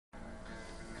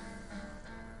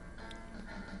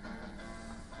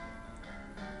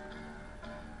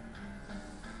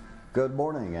Good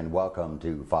morning and welcome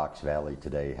to Fox Valley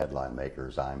Today Headline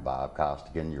Makers. I'm Bob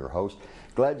Costigan, your host.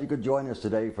 Glad you could join us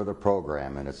today for the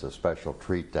program, and it's a special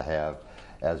treat to have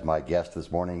as my guest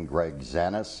this morning Greg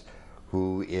Zanis,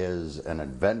 who is an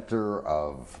inventor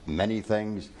of many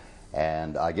things,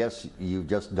 and I guess you've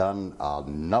just done a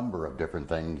number of different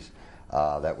things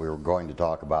that we were going to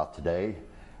talk about today.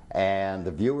 And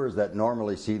the viewers that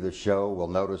normally see the show will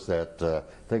notice that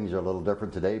things are a little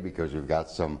different today because we've got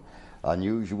some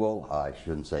unusual, I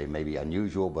shouldn't say maybe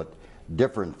unusual, but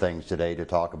different things today to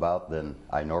talk about than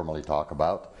I normally talk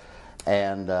about.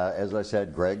 And as I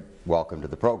said, Greg, welcome to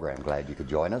the program. Glad you could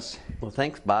join us. Well,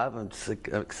 thanks, Bob.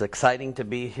 It's exciting to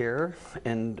be here.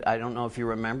 And I don't know if you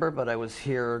remember, but I was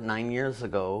here 9 years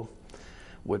ago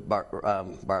with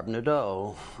Barb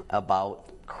Nadeau about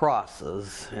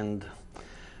crosses. And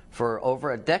for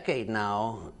over a decade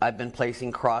now, I've been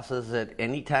placing crosses at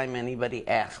any time anybody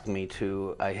asks me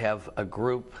to. I have a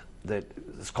group that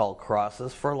is called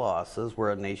Crosses for Losses.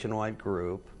 We're a nationwide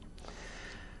group.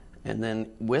 And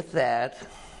then with that,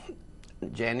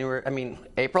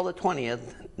 April the 20th,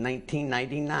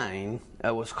 1999,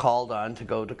 I was called on to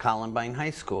go to Columbine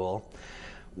High School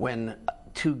when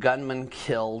 2 gunmen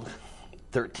killed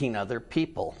 13 other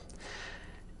people.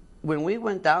 When we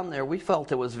went down there, we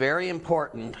felt it was very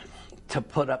important to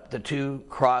put up the 2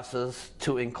 crosses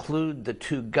to include the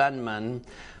 2 gunmen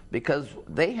because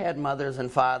they had mothers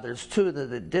and fathers too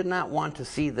that did not want to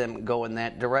see them go in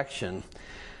that direction.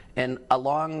 And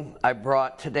along, I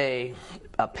brought today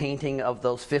a painting of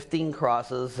those 15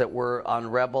 crosses that were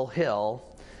on Rebel Hill,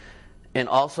 and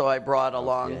also I brought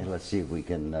along... Okay, let's see if we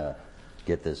can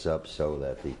get this up so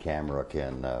that the camera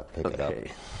can pick it up.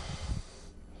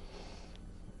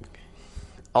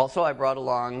 Also, I brought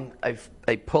along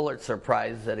a Pulitzer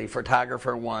Prize that a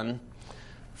photographer won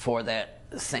for that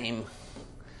same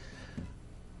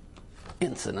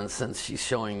incident, since she's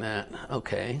showing that.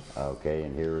 Okay. Okay,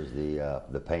 and here's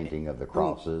the painting of the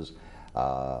crosses,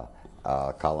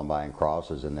 Columbine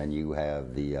crosses, and then you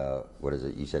have the, what is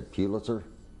it, you said Pulitzer?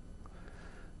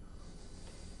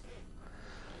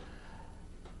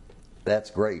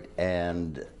 That's great.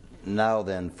 And now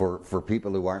then, for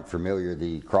people who aren't familiar,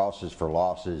 the Crosses for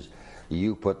Losses,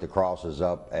 you put the crosses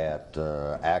up at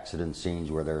accident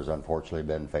scenes where there's unfortunately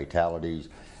been fatalities.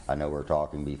 I know we were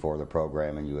talking before the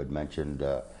program and you had mentioned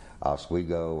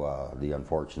Oswego, the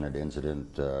unfortunate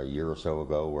incident a year or so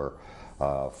ago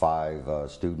where 5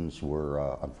 students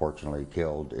were unfortunately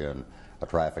killed in a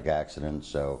traffic accident.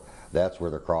 So that's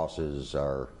where the crosses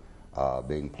are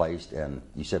being placed. And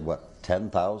you said, what,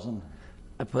 10,000?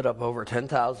 I put up over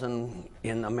 10,000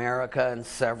 in America and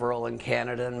several in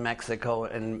Canada and Mexico,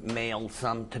 and mailed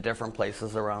some to different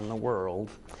places around the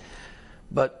world.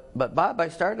 But Bob, I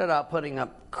started out putting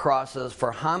up crosses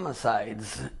for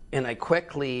homicides, and I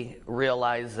quickly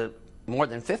realized that more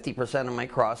than 50% of my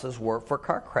crosses were for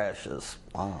car crashes.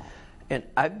 Wow. And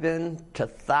I've been to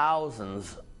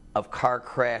thousands of car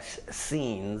crash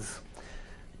scenes.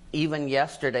 Even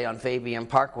yesterday on Fabian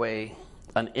Parkway,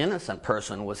 an innocent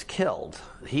person was killed.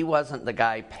 He wasn't the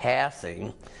guy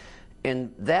passing.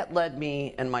 And that led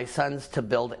me and my sons to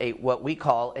build what we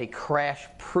call a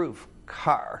crash-proof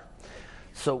car.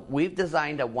 So we've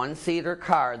designed a 1-seater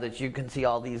car that you can see.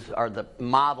 All these are the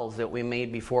models that we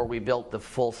made before we built the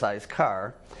full-size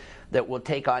car that will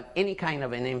take on any kind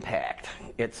of an impact.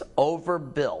 It's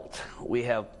overbuilt. We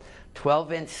have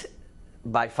 12-inch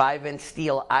by 5-inch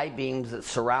steel I-beams that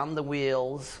surround the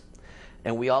wheels.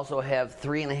 And we also have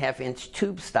 3.5-inch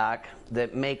tube stock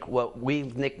that make what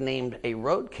we've nicknamed a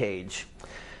road cage.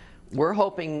 We're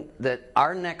hoping that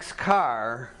our next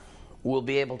car will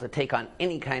be able to take on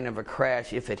any kind of a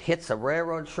crash. If it hits a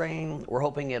railroad train, we're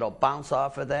hoping it'll bounce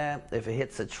off of that. If it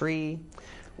hits a tree,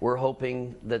 we're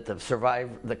hoping that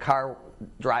the car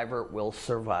driver will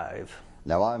survive.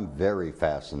 Now, I'm very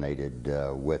fascinated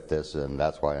with this, and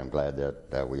that's why I'm glad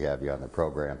that we have you on the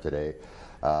program today.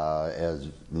 As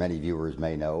many viewers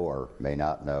may know or may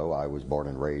not know, I was born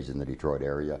and raised in the Detroit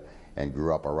area and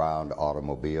grew up around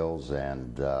automobiles.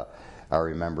 And I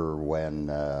remember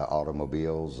when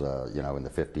automobiles, in the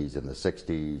 50s and the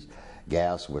 60s,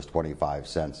 gas was 25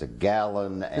 cents a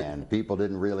gallon, and people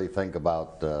didn't really think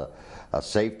about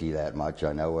safety that much.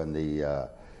 I know in the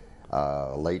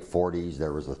late 40s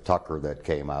there was a Tucker that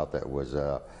came out that was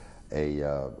a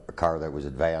car that was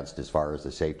advanced as far as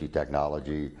the safety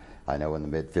technology. I know in the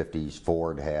mid-50s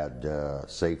Ford had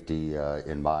safety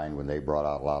in mind when they brought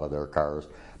out a lot of their cars,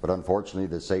 but unfortunately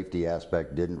the safety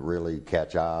aspect didn't really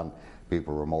catch on.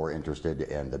 People were more interested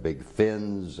in the big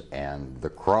fins and the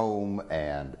chrome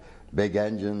and big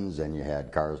engines, and you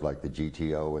had cars like the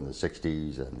GTO in the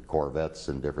 60s and Corvettes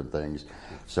and different things.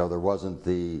 So there wasn't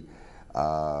the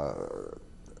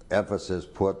emphasis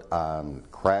put on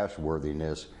crash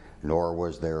worthiness, nor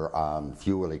was there on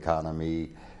fuel economy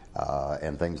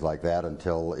and things like that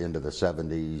until into the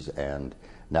 70s. And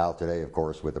now today, of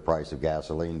course, with the price of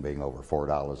gasoline being over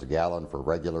 $4 a gallon for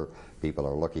regular, people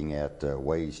are looking at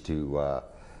ways to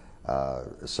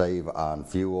save on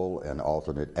fuel and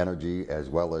alternate energy as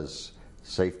well as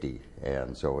safety.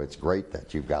 And so it's great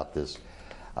that you've got this.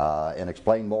 And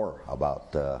explain more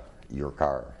about your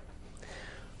car.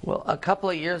 Well, a couple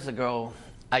of years ago,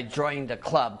 I joined a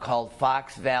club called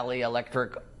Fox Valley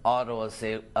Electric Auto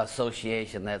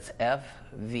Association. That's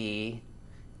FVEAA.org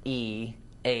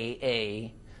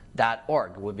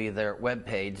would be their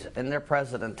webpage. And their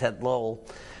president, Ted Lowell,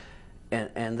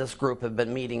 and this group have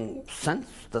been meeting since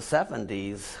the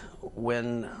 70s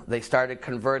when they started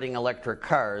converting electric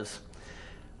cars.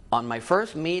 On my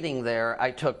first meeting there,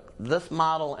 I took this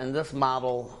model and this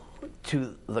model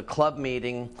to the club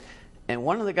meeting, and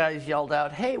one of the guys yelled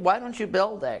out, "Hey, why don't you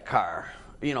build that car,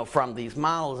 you know, from these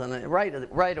models?" And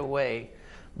right away,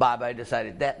 Bob, I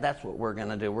decided that's what we're going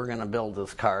to do. We're going to build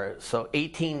this car. So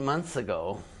 18 months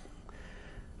ago,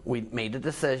 we made a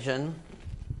decision.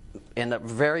 And the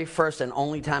very first and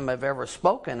only time I've ever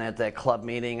spoken at that club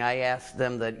meeting, I asked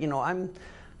them that, you know, I'm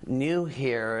new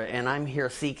here and I'm here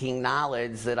seeking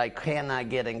knowledge that I cannot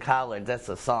get in college. That's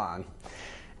a song.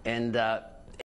 And